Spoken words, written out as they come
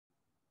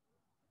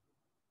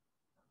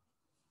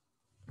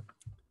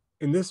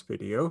In this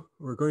video,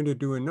 we're going to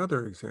do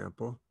another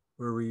example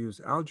where we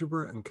use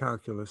algebra and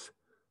calculus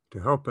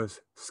to help us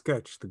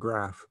sketch the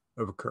graph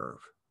of a curve.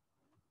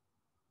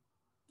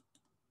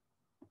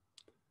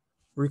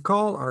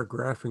 Recall our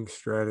graphing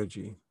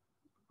strategy.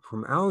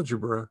 From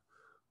algebra,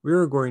 we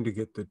are going to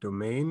get the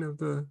domain of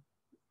the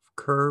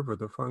curve or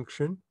the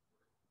function,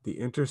 the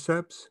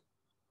intercepts,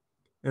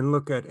 and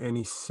look at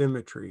any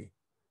symmetry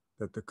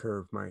that the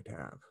curve might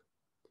have.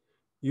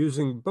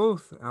 Using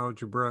both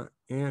algebra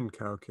and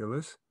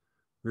calculus,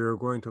 we are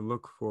going to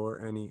look for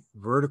any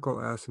vertical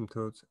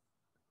asymptotes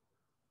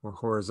or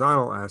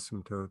horizontal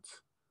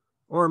asymptotes,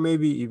 or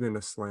maybe even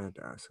a slant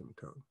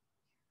asymptote.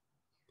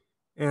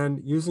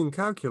 And using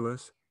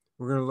calculus,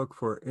 we're going to look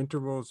for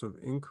intervals of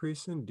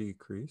increase and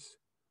decrease,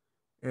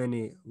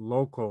 any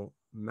local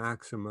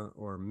maxima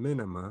or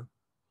minima.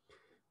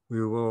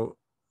 We will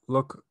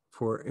look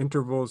for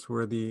intervals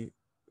where the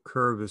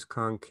curve is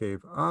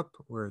concave up,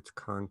 where it's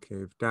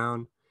concave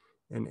down,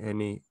 and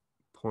any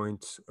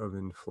points of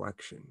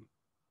inflection.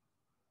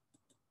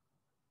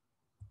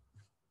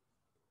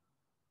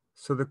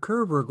 So the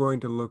curve we're going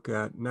to look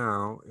at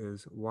now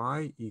is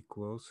y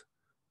equals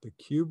the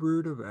cube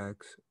root of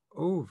x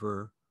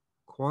over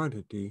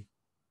quantity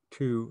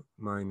 2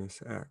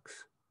 minus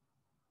x.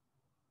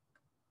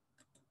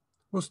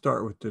 We'll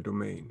start with the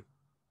domain.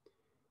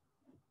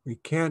 We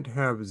can't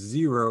have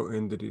 0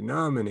 in the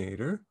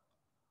denominator,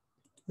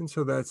 and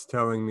so that's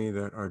telling me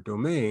that our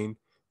domain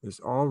is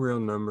all real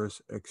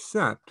numbers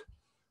except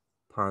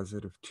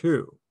positive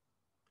 2.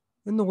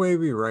 And the way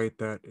we write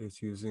that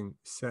is using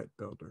set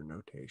builder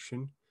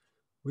notation.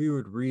 We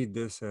would read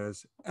this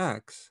as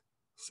x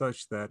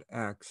such that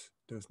x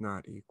does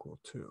not equal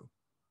 2.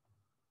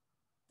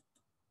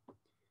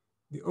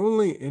 The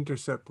only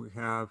intercept we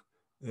have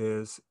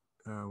is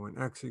when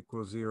x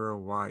equals 0,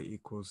 y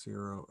equals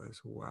 0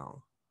 as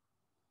well.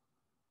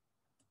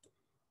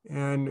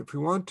 And if we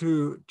want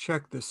to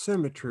check the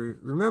symmetry,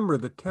 remember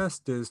the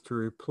test is to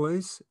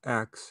replace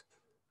x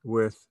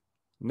with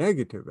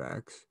negative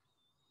x,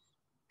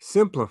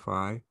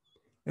 simplify,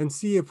 and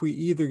see if we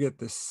either get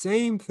the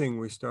same thing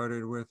we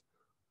started with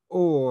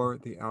or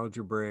the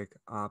algebraic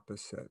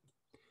opposite.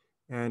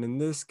 And in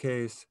this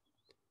case,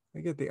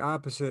 I get the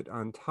opposite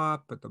on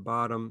top, but the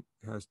bottom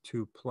has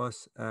 2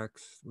 plus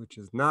x, which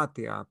is not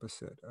the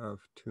opposite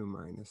of 2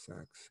 minus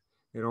x.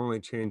 It only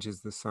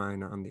changes the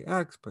sign on the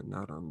x, but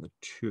not on the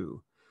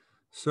 2.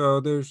 So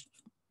there's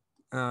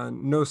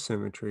no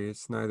symmetry.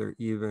 It's neither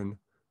even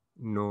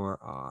nor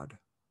odd.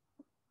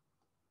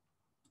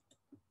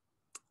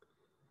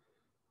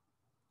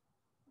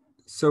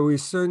 So we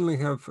certainly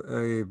have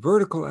a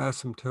vertical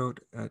asymptote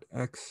at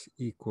x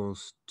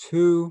equals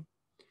 2.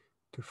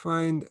 To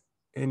find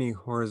any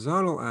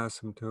horizontal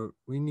asymptote,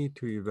 we need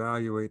to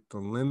evaluate the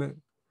limit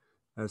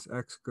as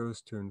x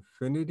goes to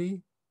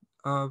infinity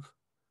of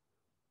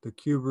the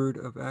cube root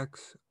of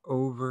x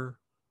over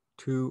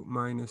 2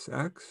 minus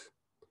x.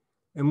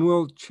 And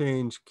we'll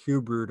change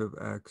cube root of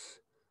x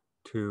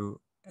to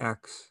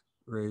x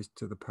raised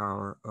to the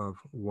power of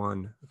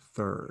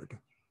 1/3.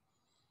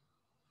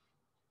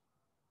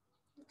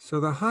 So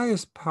the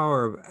highest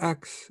power of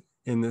x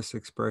in this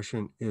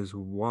expression is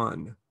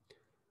 1.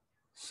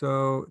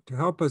 So to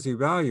help us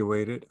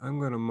evaluate it, I'm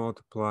going to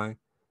multiply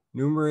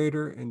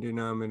numerator and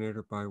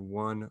denominator by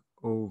 1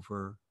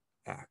 over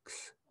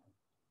x.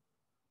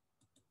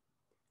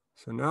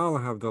 So now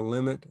I'll have the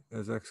limit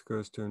as x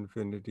goes to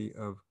infinity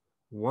of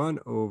 1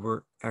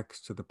 over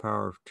x to the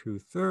power of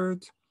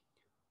 2/3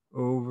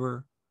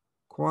 over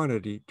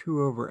quantity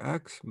 2 over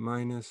x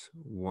minus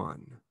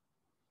 1.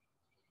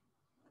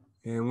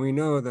 And we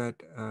know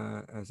that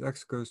as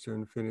x goes to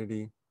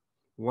infinity,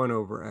 1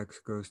 over x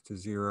goes to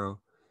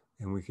 0.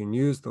 And we can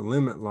use the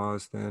limit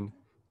laws then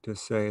to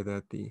say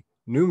that the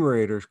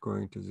numerator is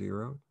going to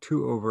 0,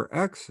 2 over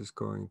x is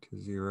going to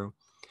 0,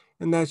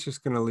 and that's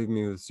just going to leave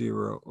me with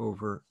 0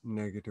 over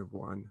negative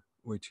 1,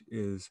 which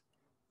is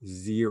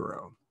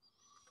 0.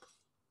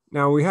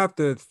 Now we have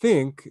to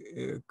think,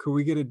 could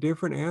we get a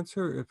different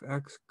answer if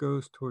x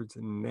goes towards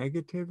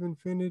negative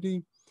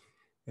infinity?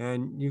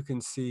 And you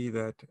can see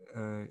that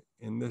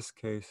in this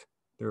case,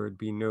 there would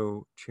be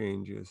no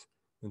changes.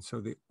 And so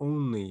the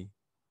only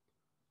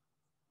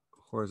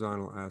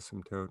horizontal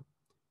asymptote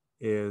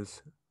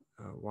is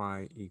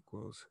y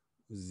equals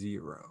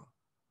 0.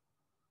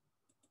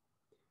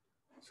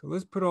 So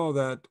let's put all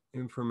that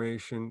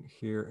information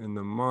here in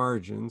the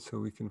margin so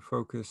we can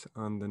focus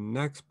on the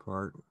next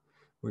part,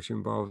 which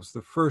involves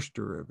the first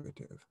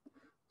derivative.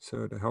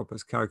 So to help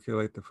us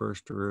calculate the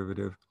first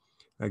derivative,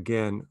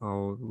 again,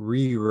 I'll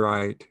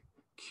rewrite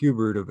cube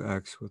root of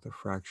x with a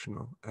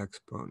fractional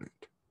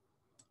exponent.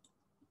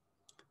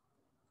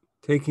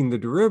 Taking the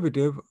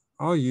derivative,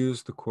 I'll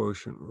use the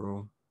quotient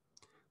rule.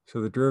 So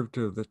the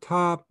derivative of the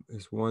top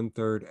is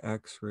 1/3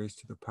 x raised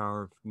to the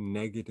power of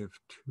negative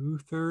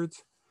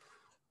 2/3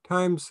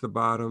 times the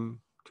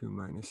bottom, 2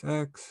 minus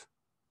x.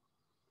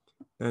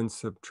 Then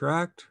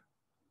subtract.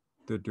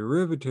 The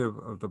derivative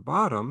of the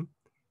bottom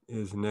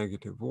is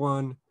negative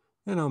 1,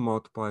 and I'll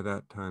multiply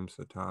that times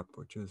the top,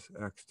 which is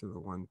x to the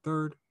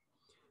 1/3.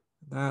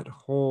 that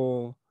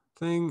whole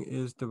thing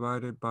is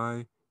divided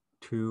by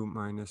 2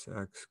 minus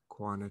x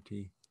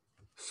quantity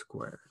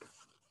squared.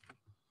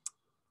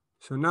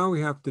 So now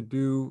we have to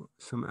do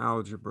some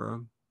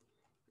algebra.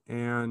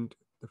 And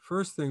the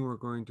first thing we're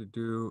going to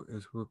do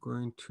is we're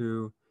going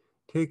to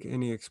take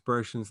any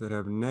expressions that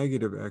have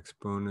negative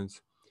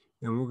exponents,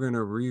 and we're going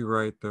to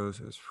rewrite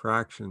those as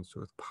fractions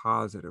with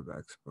positive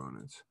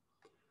exponents.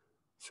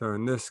 So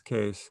in this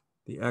case,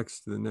 the x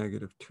to the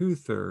negative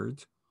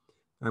 2/3,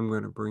 I'm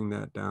going to bring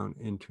that down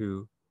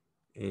into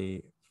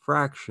a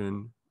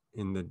fraction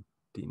in the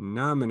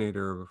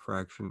denominator of a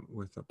fraction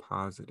with a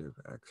positive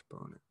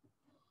exponent.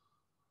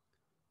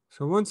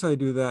 So once I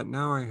do that,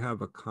 now I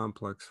have a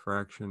complex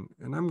fraction,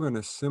 and I'm going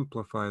to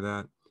simplify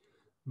that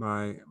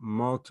by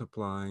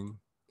multiplying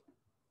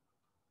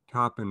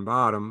top and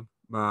bottom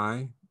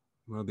by,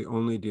 well, the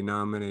only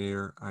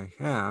denominator I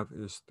have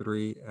is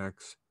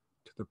 3x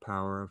to the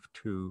power of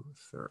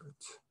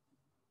 2/3.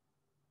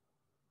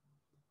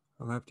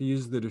 I'll have to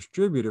use the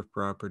distributive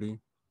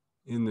property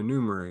in the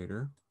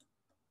numerator.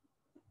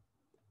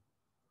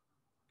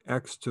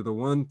 X to the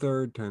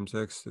 1/3 times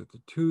x to the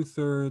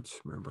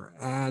 2/3. Remember,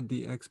 add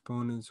the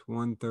exponents.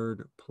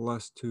 1/3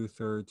 plus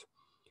 2/3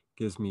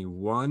 gives me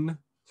 1.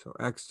 So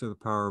x to the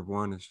power of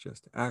 1 is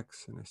just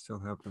x, and I still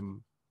have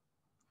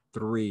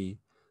 3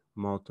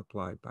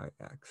 multiplied by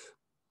x.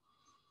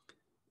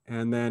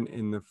 And then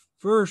in the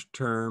first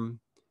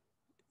term,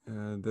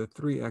 the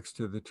 3x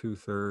to the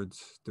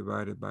 2/3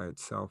 divided by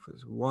itself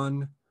is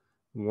 1.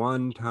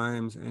 1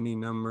 times any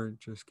number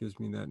just gives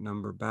me that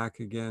number back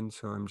again,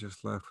 so I'm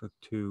just left with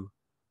 2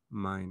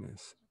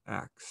 minus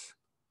x.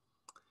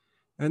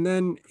 And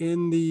then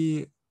in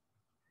the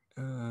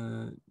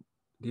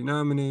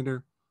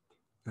denominator,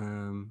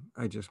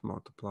 I just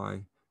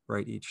multiply,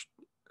 write each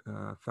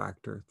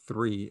factor,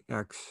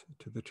 3x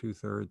to the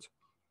 2/3,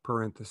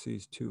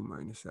 parentheses 2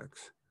 minus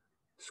x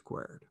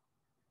squared.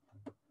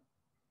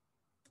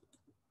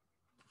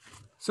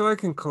 So I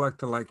can collect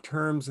the like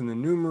terms in the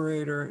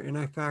numerator, and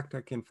in fact, I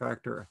can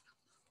factor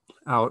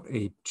out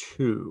a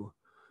 2.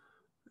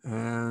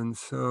 And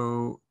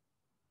so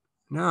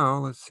now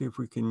let's see if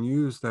we can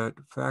use that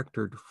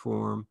factored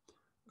form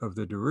of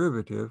the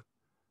derivative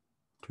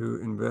to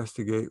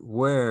investigate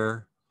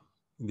where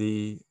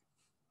the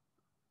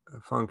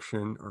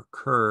function or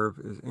curve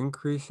is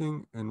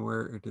increasing and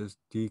where it is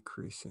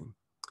decreasing.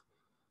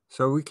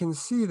 So we can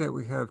see that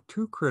we have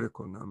two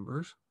critical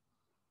numbers.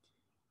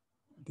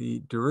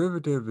 The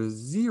derivative is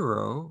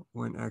 0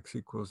 when x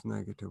equals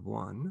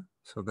 -1,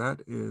 so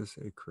that is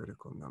a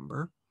critical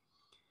number.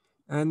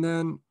 And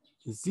then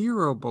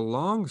 0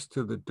 belongs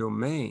to the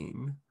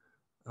domain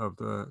of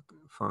the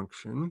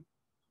function.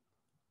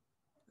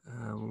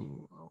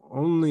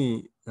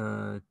 Only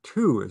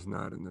 2 is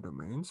not in the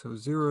domain, so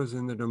 0 is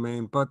in the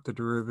domain, but the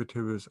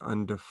derivative is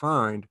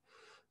undefined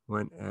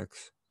when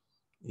x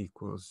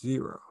equals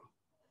 0.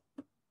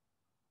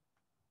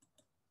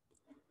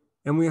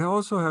 And we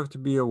also have to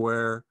be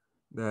aware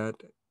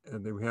that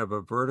we have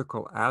a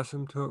vertical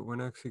asymptote when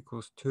x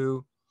equals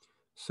 2.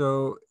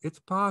 So it's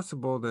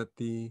possible that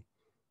the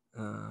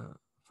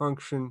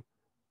function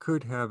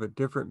could have a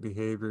different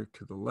behavior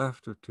to the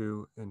left of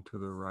 2 and to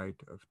the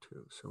right of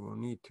 2. So we'll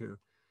need to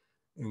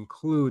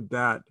include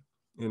that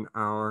in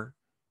our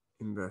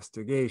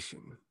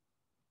investigation.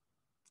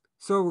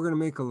 So we're going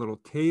to make a little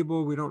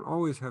table. We don't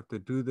always have to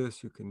do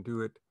this. You can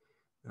do it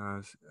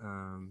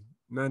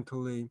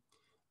mentally,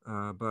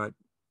 but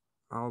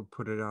I'll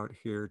put it out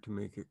here to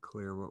make it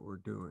clear what we're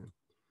doing.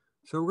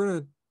 So we're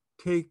going to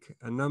take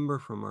a number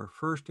from our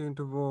first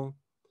interval.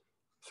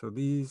 So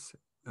these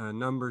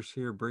numbers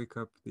here break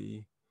up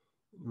the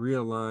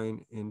real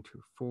line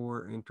into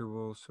 4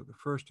 intervals. So the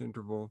first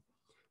interval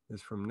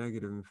is from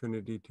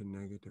 -infinity to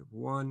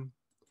 -1.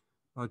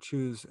 I'll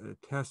choose a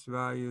test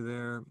value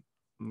there.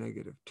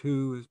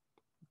 -2 is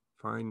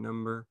a fine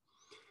number.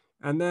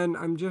 And then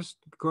I'm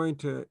just going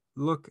to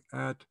look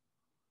at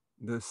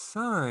the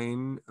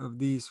sign of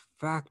these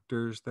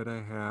factors that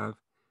I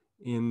have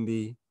in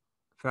the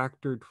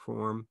factored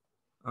form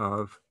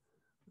of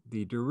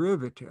the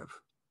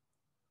derivative.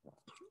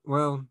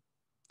 Well,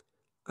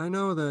 I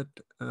know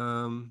that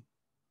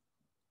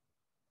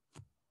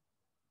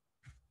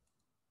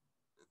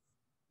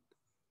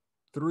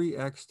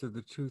 3x to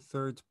the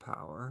 2/3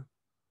 power,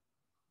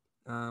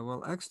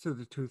 well, x to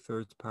the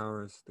 2/3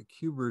 power is the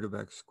cube root of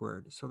x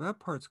squared. So that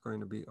part's going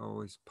to be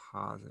always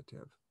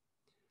positive.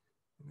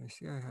 And I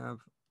see I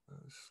have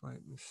a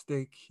slight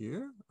mistake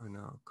here, are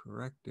now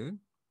corrected.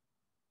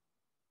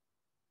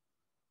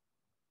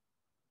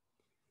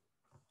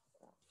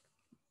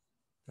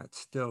 That's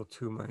still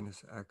 2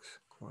 minus x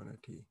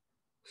quantity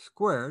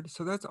squared.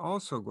 So that's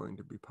also going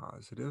to be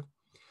positive.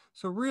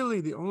 So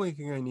really the only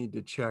thing I need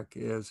to check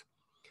is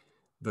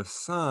the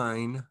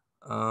sign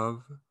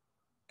of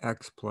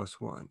x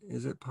plus 1.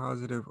 Is it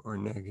positive or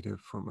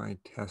negative for my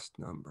test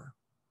number?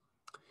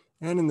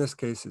 And in this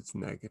case, it's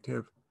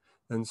negative.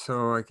 And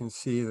so I can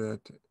see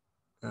that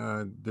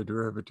the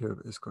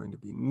derivative is going to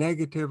be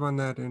negative on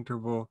that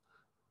interval.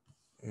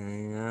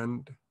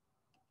 And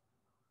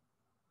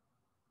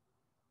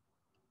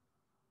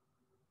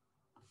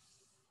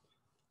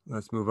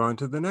let's move on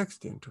to the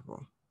next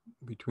interval.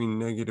 Between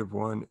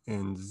 -1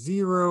 and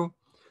 0,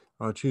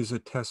 I'll choose a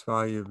test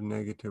value of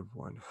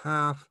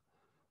 -1/2.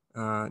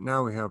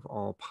 Now we have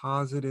all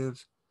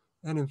positives.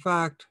 And in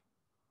fact,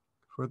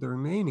 for the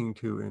remaining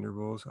two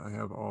intervals, I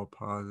have all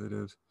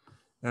positives.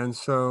 And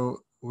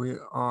so we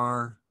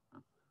are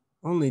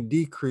only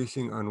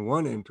decreasing on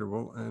one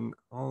interval, and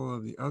all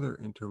of the other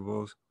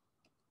intervals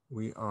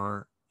we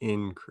are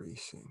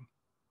increasing.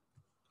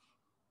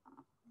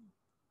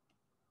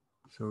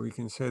 So we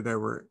can say that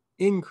we're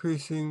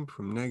increasing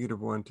from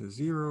 -1 to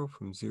 0,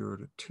 from 0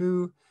 to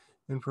 2,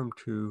 and from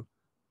 2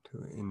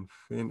 to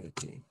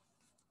infinity.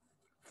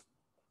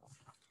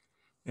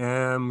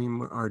 And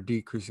we are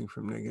decreasing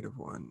from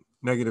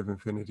negative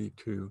infinity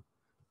to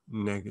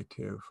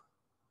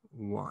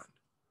 -1.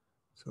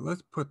 So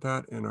let's put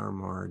that in our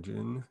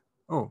margin.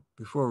 Oh,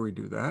 before we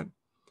do that,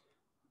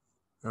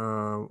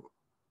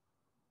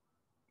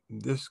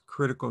 this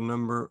critical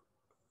number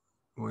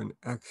when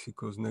x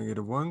equals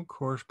 -1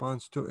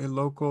 corresponds to a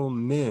local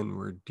min.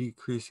 We're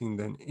decreasing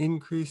then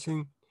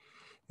increasing.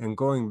 And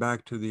going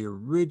back to the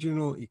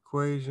original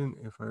equation,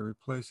 if I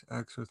replace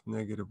x with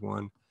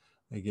 -1,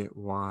 I get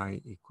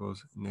y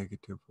equals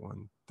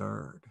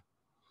 -1/3.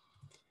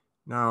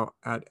 Now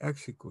at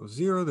x equals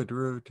 0, the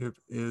derivative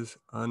is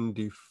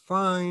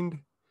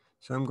undefined.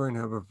 So I'm going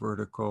to have a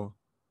vertical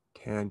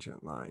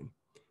tangent line.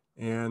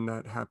 And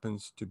that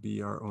happens to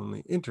be our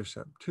only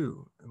intercept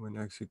too. And when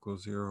x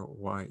equals 0,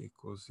 y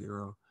equals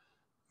 0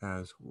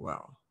 as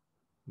well.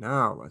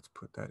 Now let's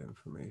put that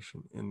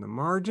information in the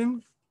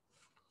margin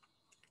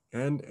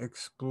and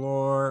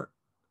explore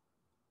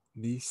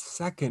the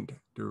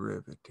second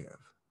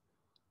derivative.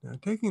 Now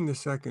taking the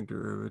second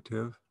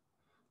derivative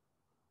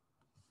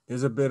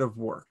is a bit of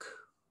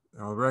work.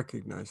 I'll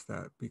recognize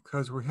that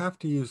because we have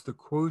to use the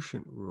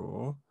quotient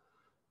rule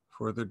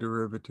for the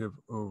derivative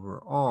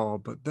overall,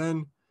 but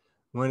then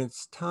when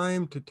it's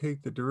time to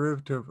take the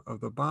derivative of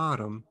the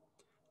bottom,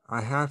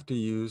 I have to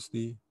use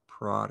the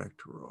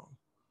product rule.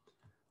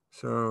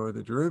 So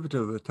the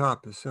derivative of the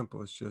top is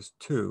simple, it's just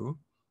 2.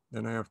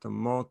 Then I have to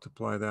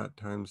multiply that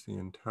times the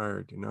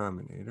entire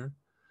denominator,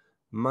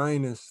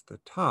 minus the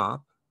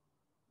top,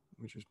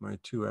 which is my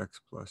 2x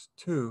plus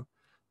 2,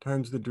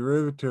 times the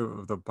derivative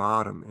of the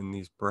bottom in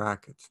these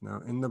brackets. Now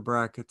in the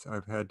brackets,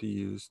 I've had to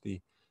use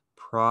the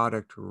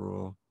product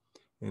rule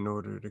in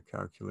order to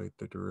calculate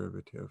the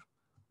derivative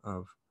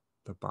of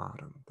the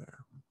bottom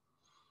there.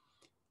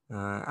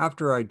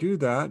 After I do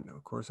that,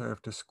 of course, I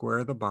have to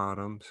square the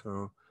bottom.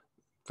 So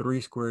 3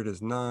 squared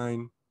is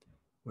 9.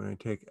 When I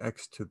take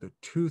x to the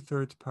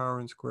 2/3 power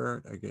and square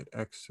it, I get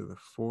x to the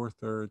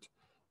 4/3.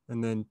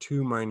 And then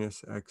 2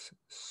 minus x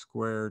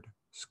squared.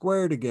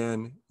 Squared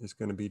again is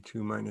going to be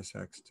 2 minus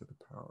x to the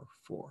power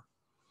 4.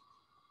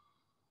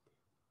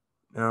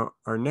 Now,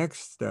 our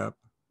next step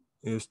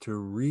is to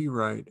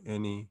rewrite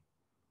any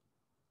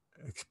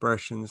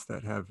expressions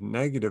that have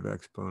negative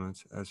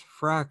exponents as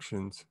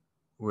fractions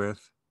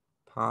with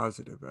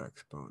positive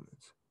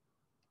exponents.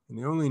 And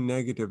the only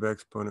negative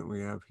exponent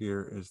we have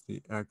here is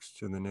the x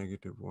to the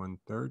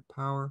 -1/3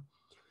 power.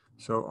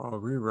 So I'll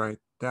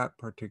rewrite that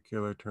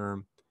particular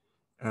term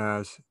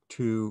as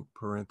 2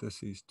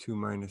 parentheses 2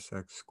 minus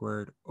x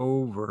squared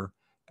over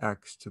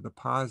x to the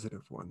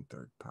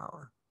 +1/3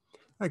 power.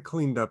 I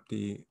cleaned up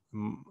the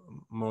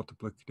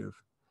multiplicative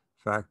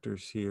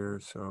factors here.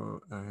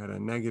 So I had a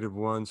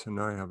 -1, so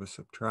now I have a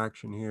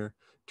subtraction here.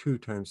 2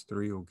 times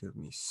 3 will give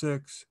me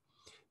 6.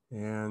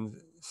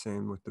 And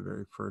same with the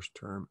very first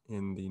term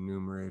in the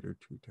numerator,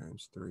 2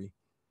 times 3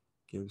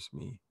 gives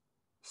me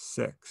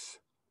 6.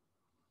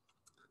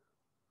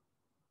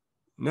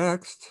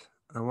 Next,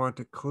 I want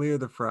to clear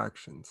the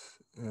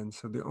fractions. And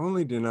so the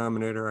only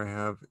denominator I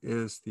have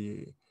is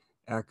the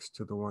x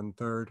to the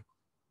 1/3.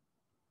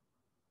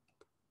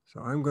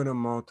 So I'm going to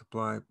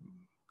multiply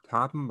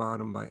top and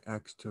bottom by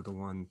x to the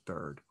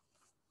 1/3.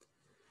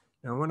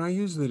 Now when I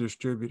use the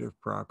distributive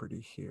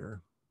property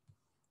here,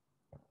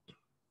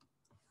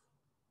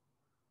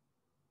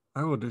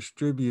 I will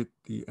distribute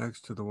the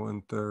x to the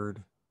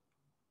 1/3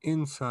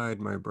 inside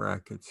my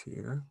brackets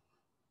here.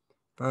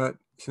 But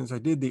since I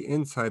did the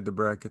inside the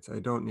brackets, I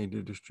don't need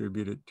to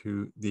distribute it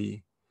to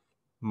the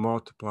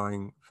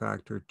multiplying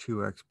factor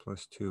 2x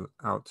plus 2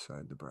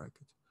 outside the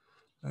brackets.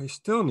 I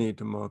still need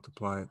to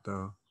multiply it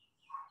though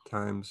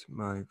times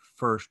my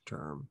first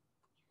term.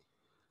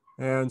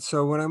 And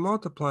so when I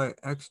multiply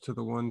x to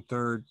the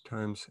 1/3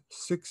 times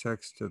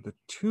 6x to the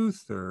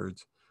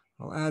 2/3,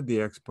 I'll add the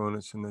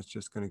exponents and that's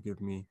just going to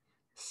give me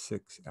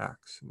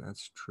 6x. And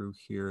that's true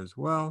here as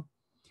well.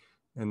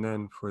 And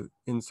then for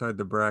inside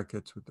the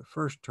brackets with the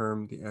first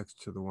term, the x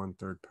to the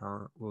 1/3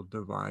 power will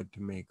divide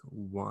to make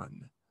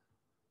 1.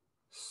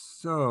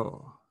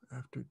 So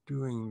after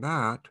doing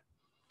that,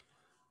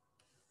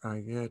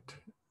 I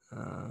get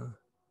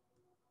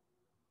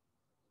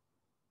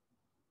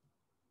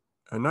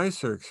a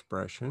nicer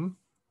expression.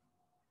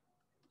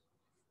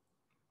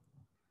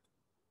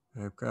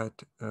 I've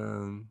got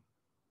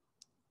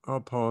all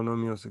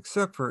polynomials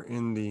except for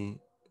in the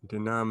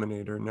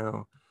denominator.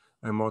 Now,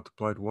 I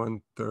multiplied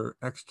 1/3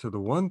 x to the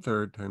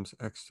 1/3 times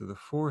x to the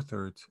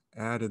 4/3,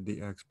 added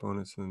the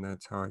exponents, and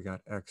that's how I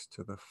got x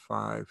to the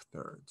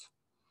 5/3.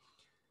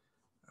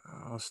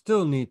 I'll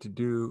still need to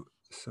do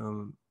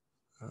some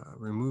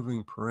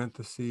removing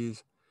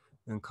parentheses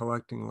and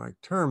collecting like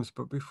terms,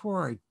 but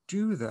before I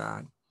do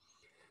that,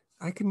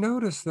 I can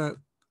notice that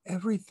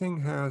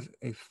everything has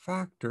a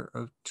factor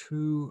of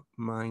 2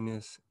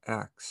 minus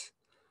x.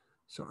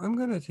 So I'm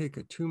going to take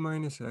a 2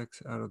 minus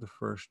x out of the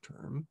first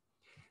term,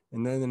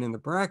 and then in the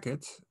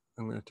brackets,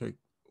 I'm going to take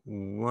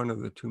one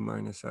of the 2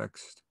 minus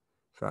x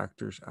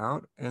factors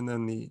out, and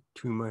then the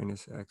 2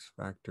 minus x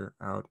factor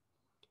out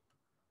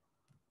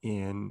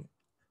in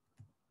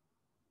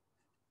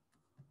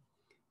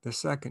the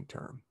second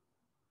term.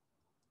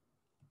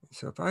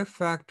 So if I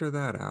factor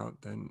that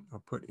out, then I'll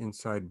put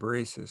inside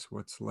braces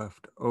what's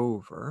left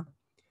over.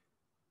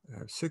 I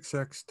have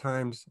 6x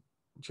times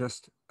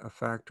just a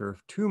factor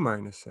of 2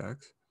 minus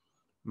x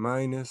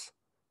minus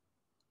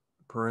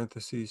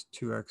parentheses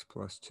 2x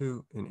plus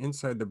 2. And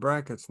inside the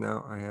brackets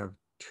now I have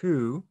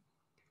 2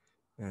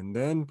 and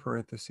then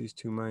parentheses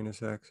 2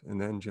 minus x and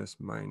then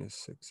just minus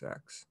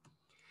 6x.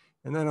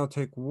 And then I'll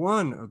take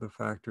one of the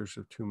factors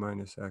of 2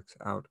 minus x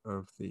out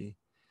of the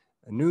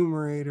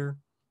numerator.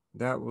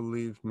 That will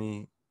leave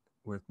me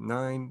with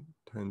 9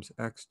 times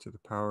x to the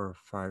power of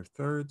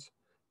 5/3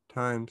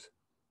 times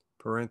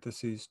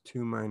parentheses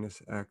 2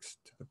 minus x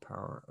to the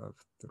power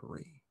of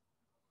 3.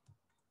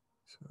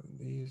 So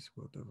these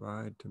will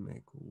divide to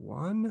make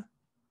 1.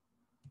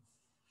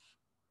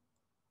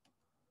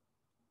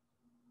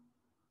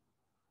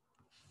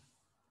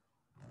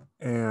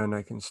 And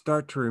I can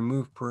start to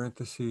remove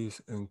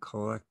parentheses and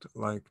collect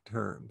like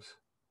terms.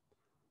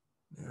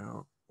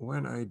 Now,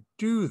 when I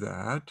do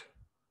that,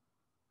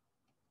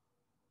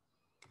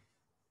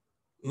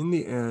 in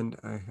the end,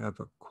 I have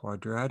a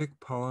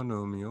quadratic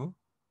polynomial,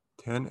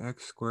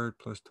 10x squared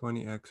plus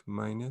 20x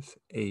minus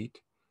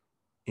 8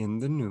 in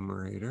the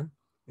numerator.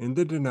 In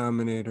the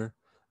denominator,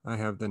 I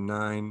have the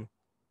 9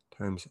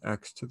 times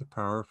x to the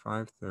power of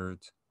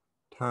 5/3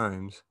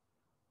 times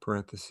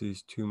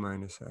parentheses 2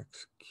 minus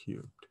x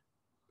cubed.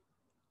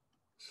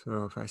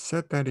 So if I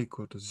set that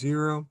equal to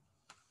 0,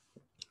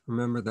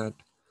 remember that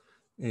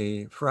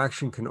a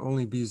fraction can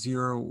only be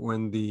 0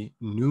 when the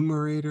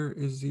numerator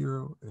is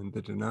 0 and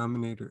the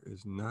denominator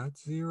is not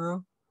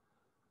 0.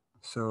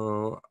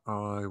 So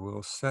I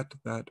will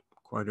set that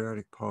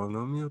quadratic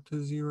polynomial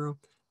to 0.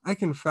 I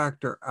can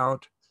factor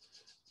out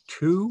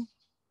 2.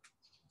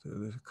 So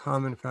there's a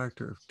common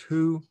factor of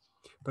 2,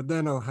 but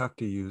then I'll have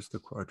to use the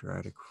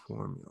quadratic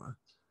formula.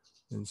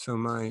 And so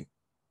my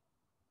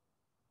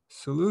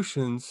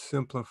solutions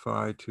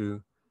simplify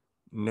to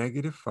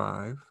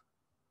 -5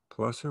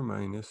 plus or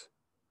minus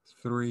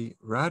 3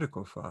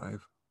 radical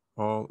 5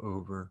 all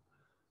over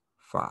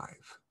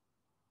 5.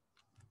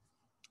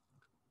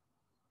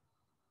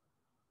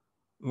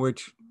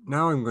 Which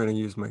now I'm going to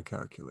use my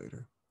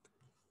calculator.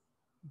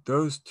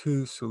 Those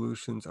two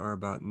solutions are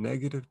about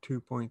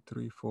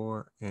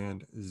 -2.34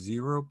 and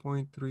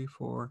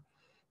 0.34.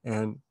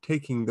 And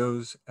taking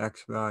those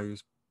x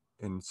values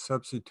and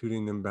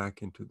substituting them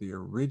back into the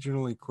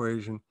original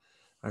equation,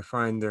 I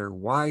find their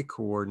y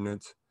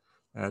coordinates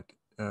at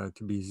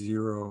to be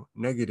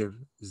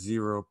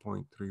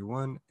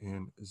 -0.31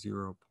 and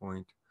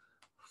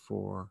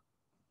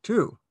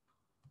 0.42.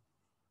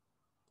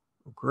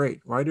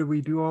 Great. Why did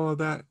we do all of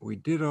that? We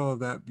did all of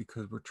that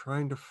because we're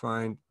trying to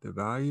find the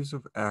values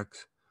of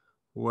x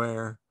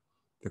where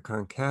the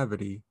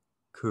concavity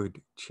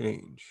could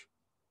change.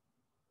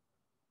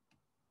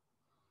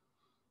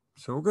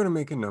 So we're going to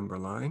make a number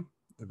line.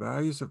 The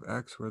values of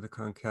x where the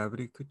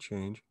concavity could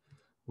change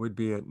would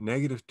be at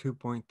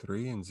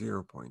 -2.3 and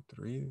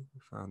 0.3. We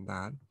found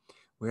that.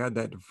 We had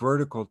that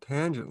vertical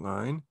tangent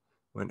line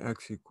when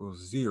x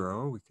equals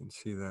 0. We can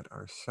see that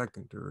our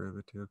second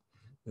derivative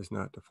is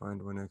not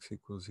defined when x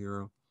equals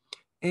 0.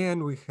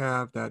 And we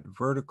have that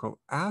vertical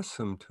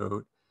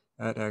asymptote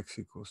at x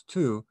equals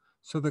 2.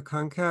 So the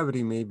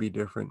concavity may be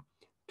different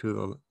to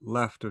the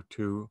left of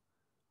 2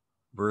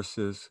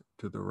 versus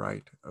to the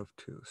right of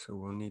 2. So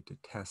we'll need to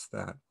test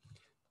that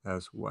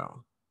as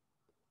well.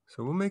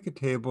 So we'll make a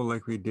table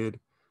like we did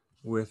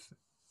with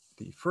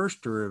the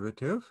first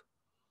derivative.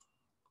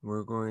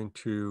 We're going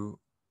to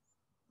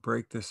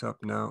break this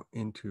up now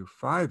into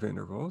 5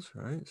 intervals,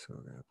 right? So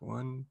we're going to have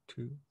 1,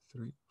 2,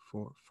 3,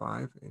 4,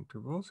 5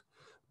 intervals.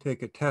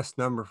 Take a test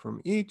number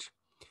from each.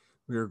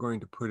 We are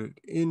going to put it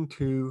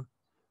into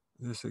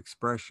this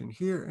expression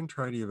here and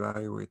try to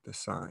evaluate the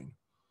sign.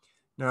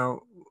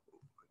 Now,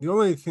 the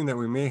only thing that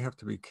we may have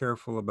to be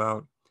careful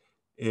about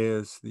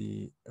is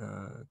the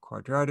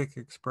quadratic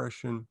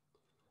expression,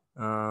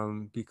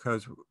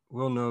 because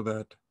we'll know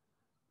that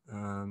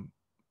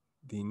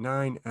the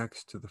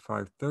 9x to the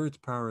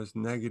 5/3 power is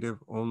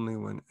negative only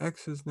when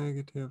x is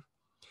negative,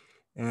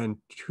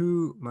 and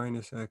 2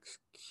 minus x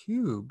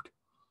cubed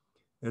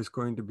is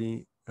going to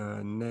be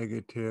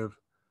negative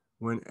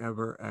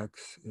whenever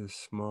x is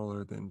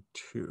smaller than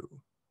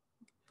 2.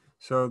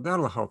 So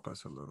that'll help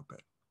us a little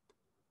bit.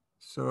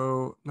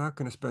 So not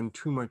going to spend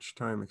too much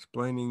time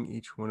explaining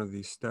each one of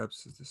these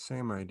steps. It's the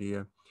same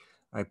idea.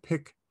 I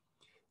pick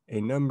a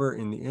number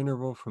in the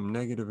interval from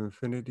negative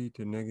infinity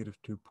to negative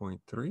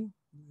 2.3.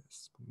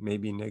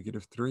 Maybe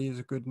negative 3 is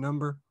a good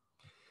number.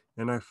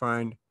 And I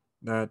find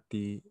that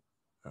the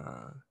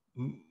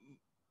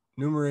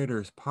numerator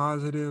is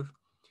positive.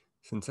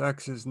 Since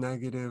x is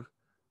negative,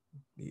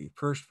 the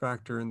first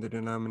factor in the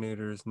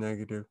denominator is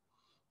negative,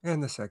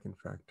 and the second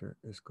factor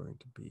is going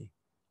to be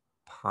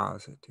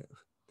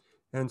positive.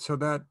 And so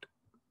that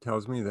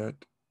tells me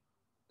that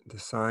the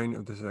sign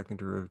of the second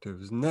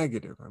derivative is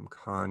negative. I'm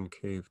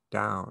concave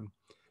down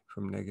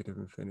from negative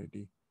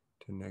infinity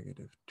to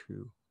negative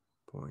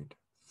 2.3.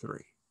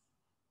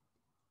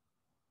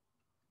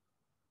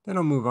 Then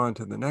I'll move on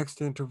to the next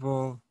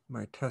interval.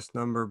 My test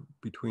number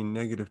between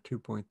negative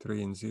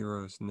 2.3 and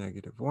 0 is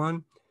negative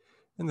 1.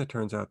 And it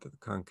turns out that the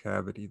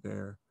concavity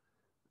there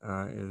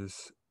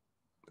is,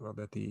 well,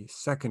 that the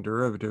second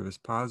derivative is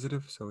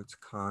positive, so it's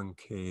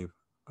concave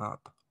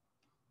up.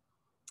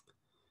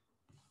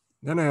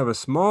 Then I have a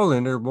small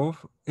interval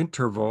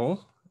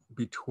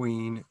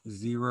between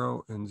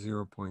 0 and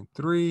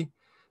 0.3.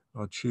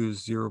 I'll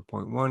choose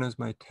 0.1 as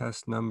my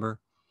test number,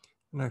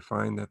 and I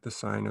find that the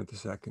sign of the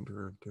second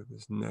derivative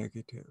is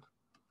negative.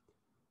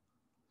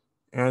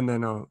 And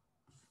then I'll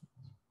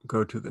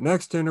go to the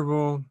next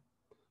interval,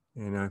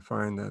 and I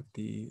find that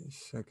the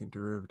second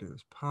derivative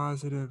is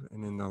positive.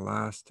 And in the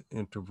last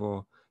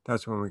interval,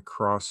 that's when we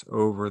cross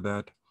over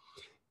that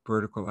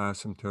vertical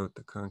asymptote,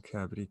 the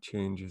concavity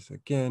changes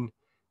again.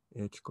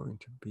 It's going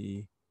to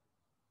be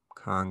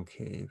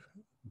concave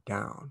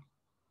down.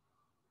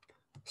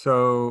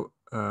 So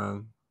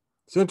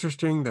it's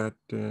interesting that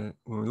when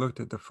we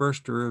looked at the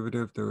first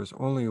derivative, there was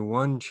only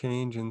one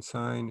change in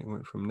sign. It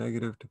went from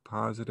negative to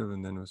positive,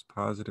 and then it was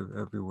positive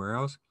everywhere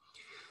else.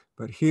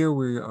 But here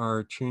we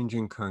are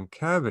changing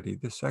concavity.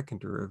 The second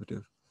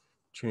derivative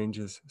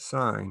changes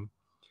sign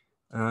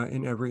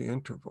in every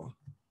interval.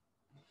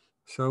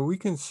 So we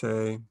can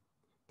say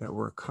that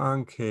we're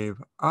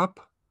concave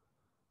up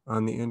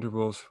on the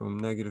intervals from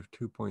negative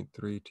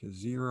 2.3 to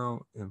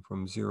 0 and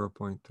from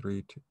 0.3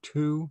 to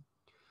 2.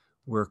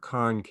 We're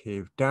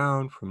concave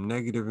down from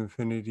negative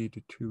infinity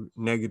to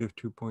negative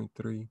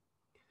 2.3,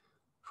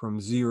 from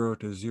 0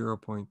 to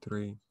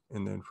 0.3,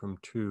 and then from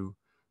 2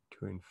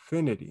 to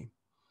infinity.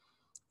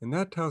 And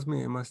that tells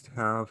me I must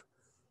have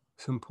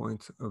some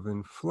points of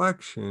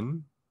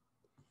inflection,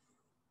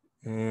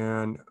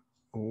 and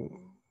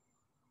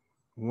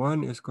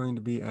one is going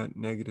to be at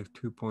negative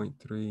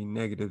 2.3,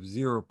 negative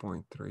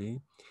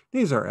 0.3.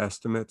 These are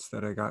estimates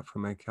that I got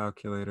from my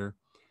calculator,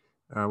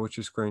 which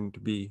is going to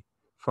be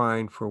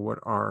fine for what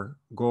our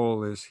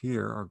goal is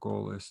here. Our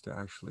goal is to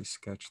actually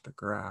sketch the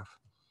graph.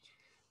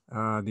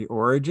 The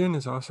origin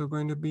is also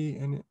going to be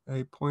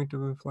a point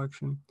of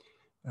inflection.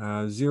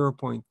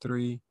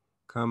 0.3,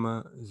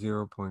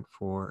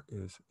 0.4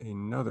 is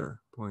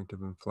another point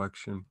of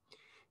inflection.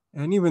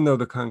 And even though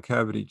the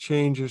concavity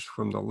changes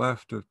from the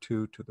left of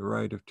 2 to the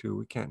right of 2,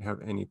 we can't have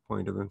any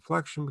point of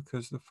inflection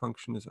because the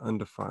function is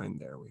undefined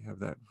there. We have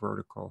that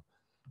vertical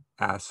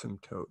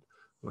asymptote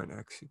when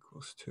x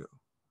equals 2.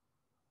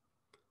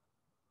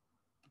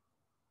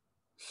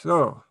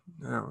 So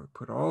now we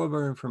put all of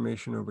our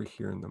information over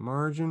here in the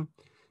margin,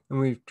 and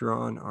we've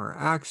drawn our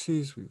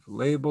axes. We've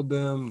labeled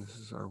them. This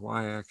is our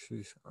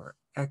y-axis, our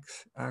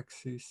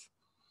x-axis.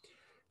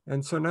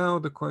 And so now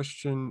the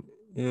question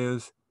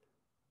is,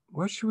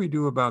 what should we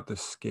do about the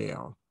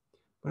scale?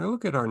 When I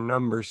look at our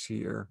numbers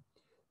here,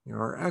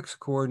 our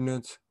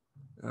x-coordinates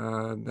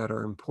that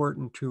are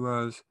important to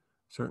us,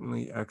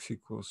 certainly x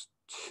equals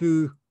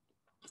 2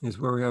 is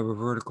where we have a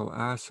vertical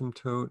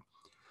asymptote.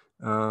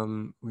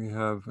 We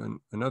have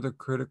another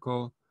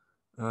critical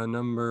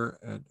number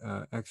at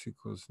x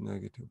equals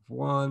negative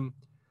 1.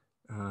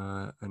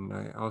 And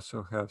I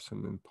also have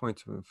some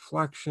points of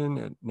inflection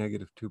at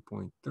negative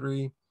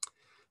 2.3.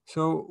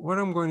 So what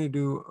I'm going to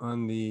do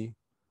on the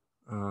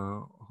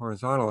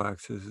horizontal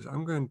axis is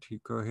I'm going to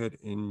go ahead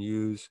and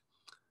use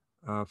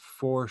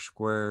 4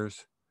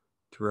 squares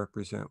to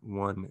represent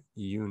 1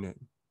 unit.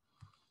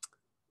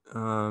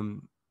 The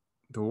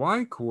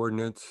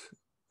y-coordinates,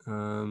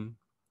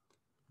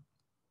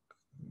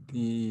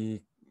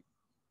 the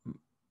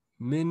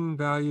min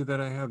value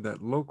that I have,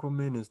 that local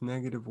min, is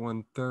negative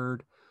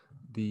 1/3.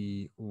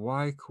 The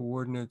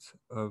y-coordinates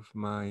of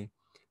my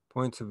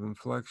points of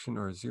inflection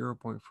are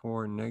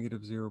 0.4 and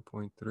negative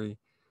 0.3.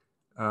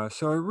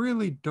 So I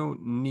really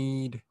don't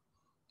need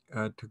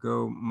to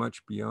go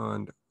much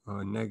beyond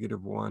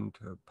negative 1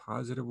 to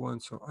positive 1.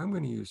 So I'm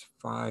going to use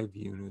 5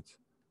 units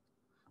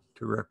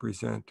to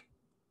represent,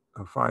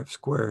 5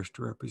 squares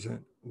to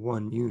represent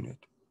 1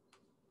 unit.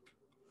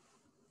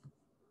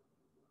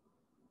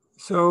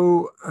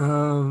 So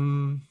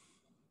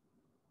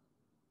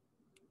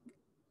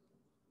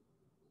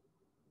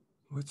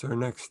what's our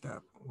next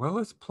step? Well,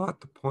 let's plot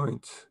the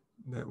points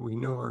that we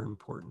know are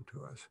important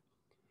to us.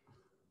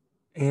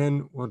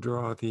 And we'll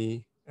draw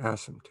the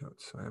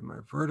asymptotes. So I have my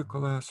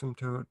vertical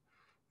asymptote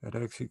at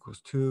x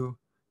equals 2,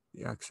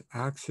 The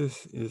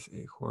x-axis is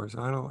a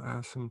horizontal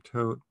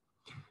asymptote.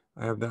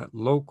 I have that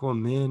local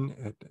min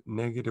at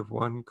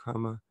 -1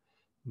 comma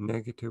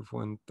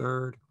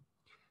 -1/3.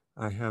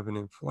 I have an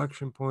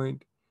inflection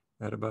point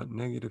at about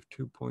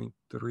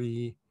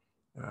 -2.3,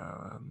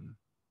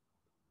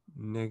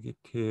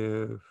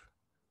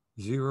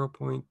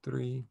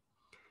 -0.3,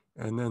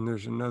 and then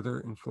there's another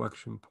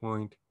inflection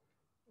point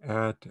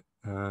at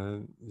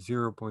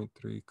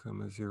 0.3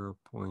 comma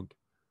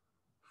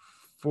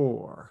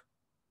 0.4.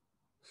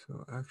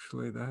 So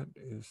actually that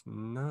is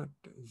not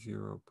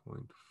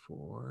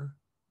 0.4.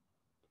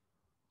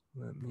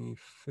 Let me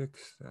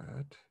fix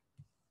that.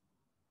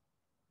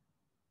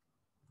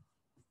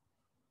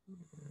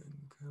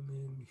 And come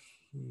in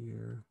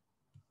here.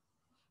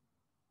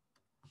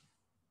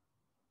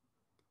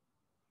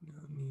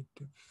 No need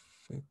to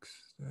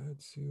fix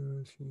that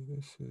 0. See,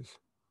 this is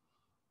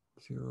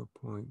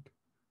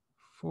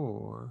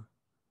 0.4.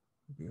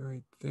 Be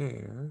right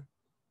there.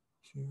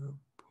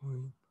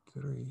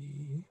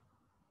 0.3.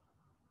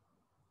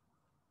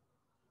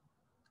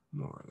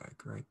 More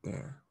like right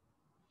there.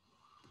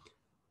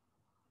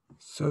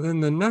 So then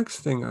the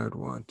next thing I'd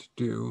want to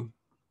do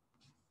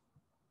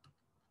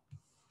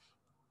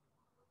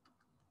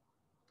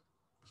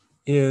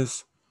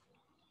is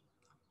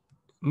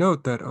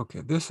note that, okay,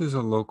 this is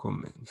a local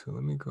min. So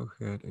let me go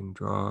ahead and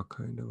draw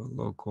kind of a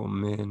local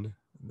min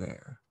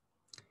there.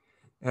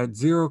 At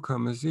 0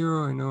 comma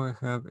 0, I know I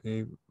have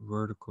a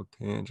vertical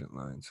tangent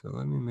line. So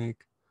let me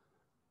make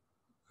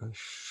a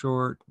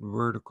short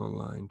vertical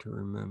line to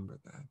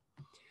remember that.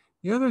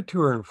 The other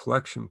two are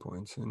inflection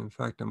points. And in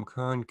fact, I'm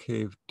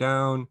concave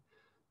down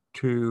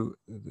to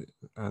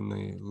on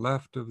the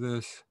left of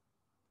this,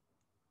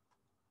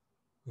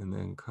 and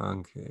then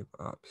concave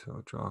up. So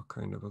I'll draw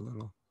kind of a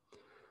little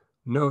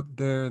note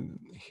there.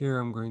 Here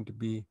I'm going to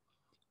be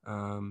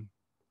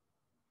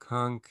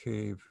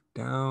concave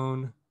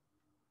down,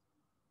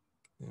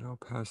 and I'll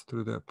pass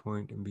through that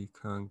point and be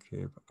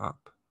concave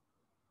up.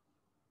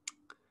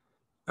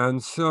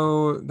 And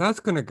so that's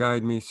going to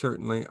guide me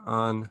certainly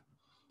on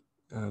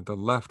the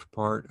left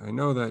part. I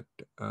know that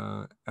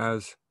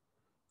as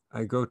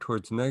I go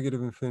towards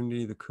negative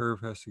infinity, the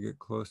curve has to get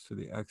close to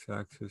the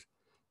x-axis.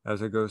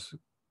 As I go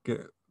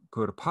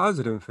to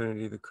positive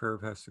infinity, the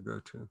curve has to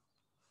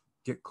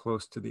get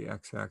close to the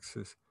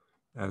x-axis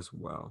as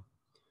well.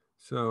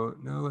 So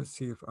now let's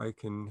see if I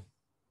can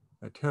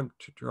attempt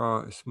to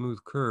draw a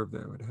smooth curve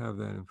that would have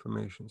that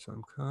information. So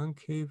I'm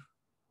concave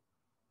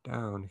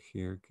down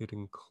here,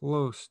 getting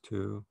close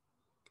to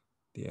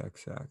the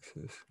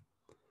x-axis.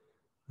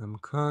 I'm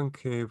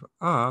concave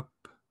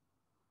up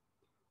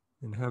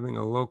and having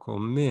a local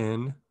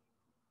min.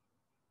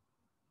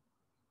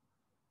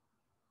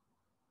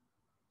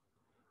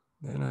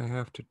 Then I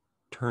have to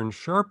turn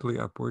sharply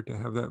upward to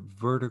have that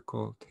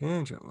vertical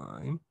tangent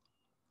line.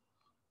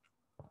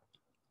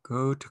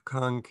 Go to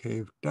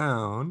concave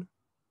down,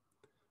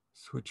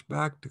 switch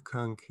back to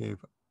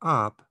concave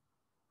up.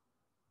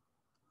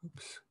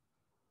 Oops,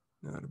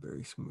 not a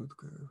very smooth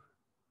curve.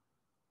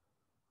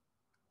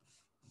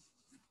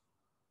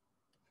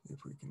 See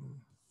if we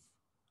can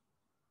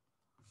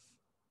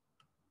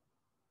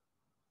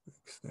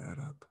fix that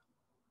up.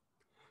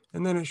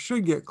 And then it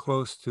should get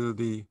close to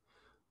the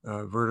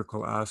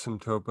vertical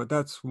asymptote, but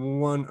that's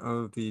one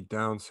of the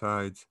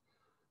downsides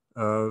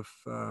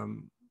of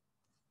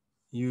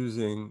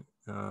using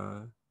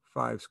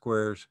 5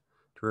 squares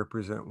to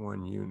represent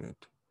 1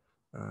 unit.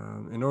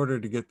 In order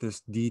to get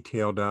this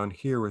detail down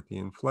here with the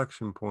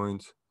inflection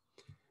points,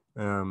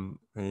 I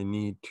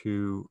need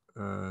to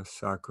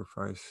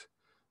sacrifice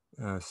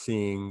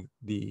seeing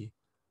the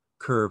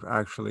curve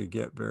actually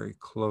get very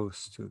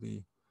close to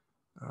the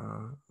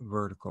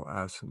vertical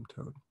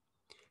asymptote.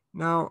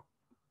 Now,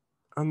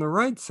 on the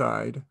right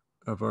side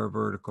of our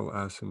vertical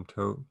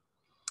asymptote,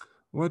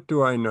 what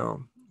do I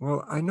know?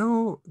 Well, I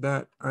know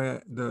that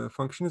the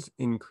function is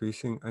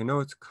increasing. I know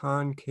it's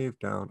concave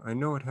down. I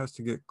know it has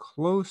to get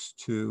close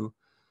to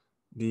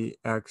the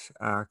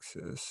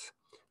x-axis.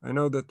 I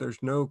know that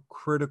there's no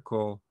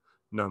critical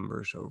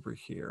numbers over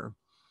here.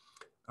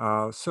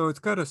 So it's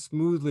got to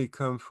smoothly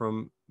come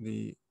from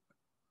the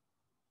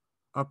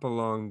up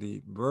along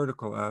the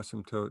vertical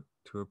asymptote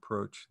to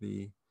approach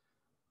the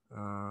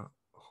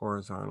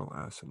horizontal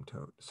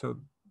asymptote. So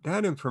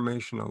that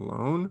information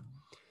alone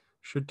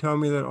should tell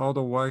me that all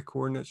the y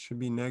coordinates should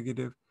be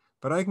negative,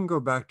 but I can go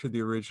back to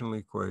the original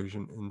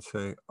equation and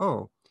say,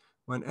 oh,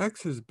 when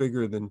x is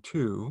bigger than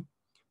 2,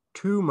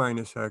 2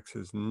 minus x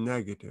is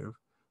negative,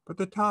 but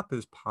the top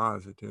is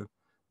positive.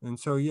 And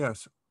so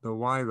yes, the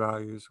y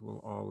values will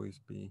always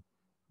be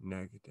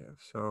negative.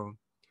 So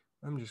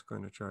I'm just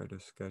going to try to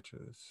sketch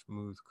a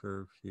smooth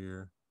curve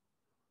here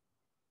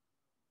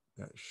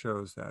that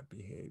shows that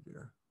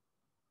behavior.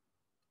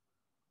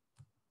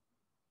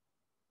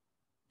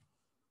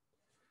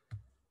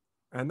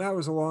 And that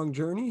was a long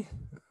journey,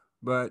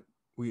 but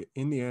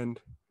in the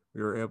end,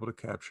 we were able to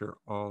capture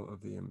all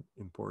of the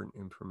important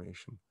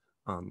information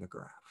on the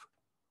graph.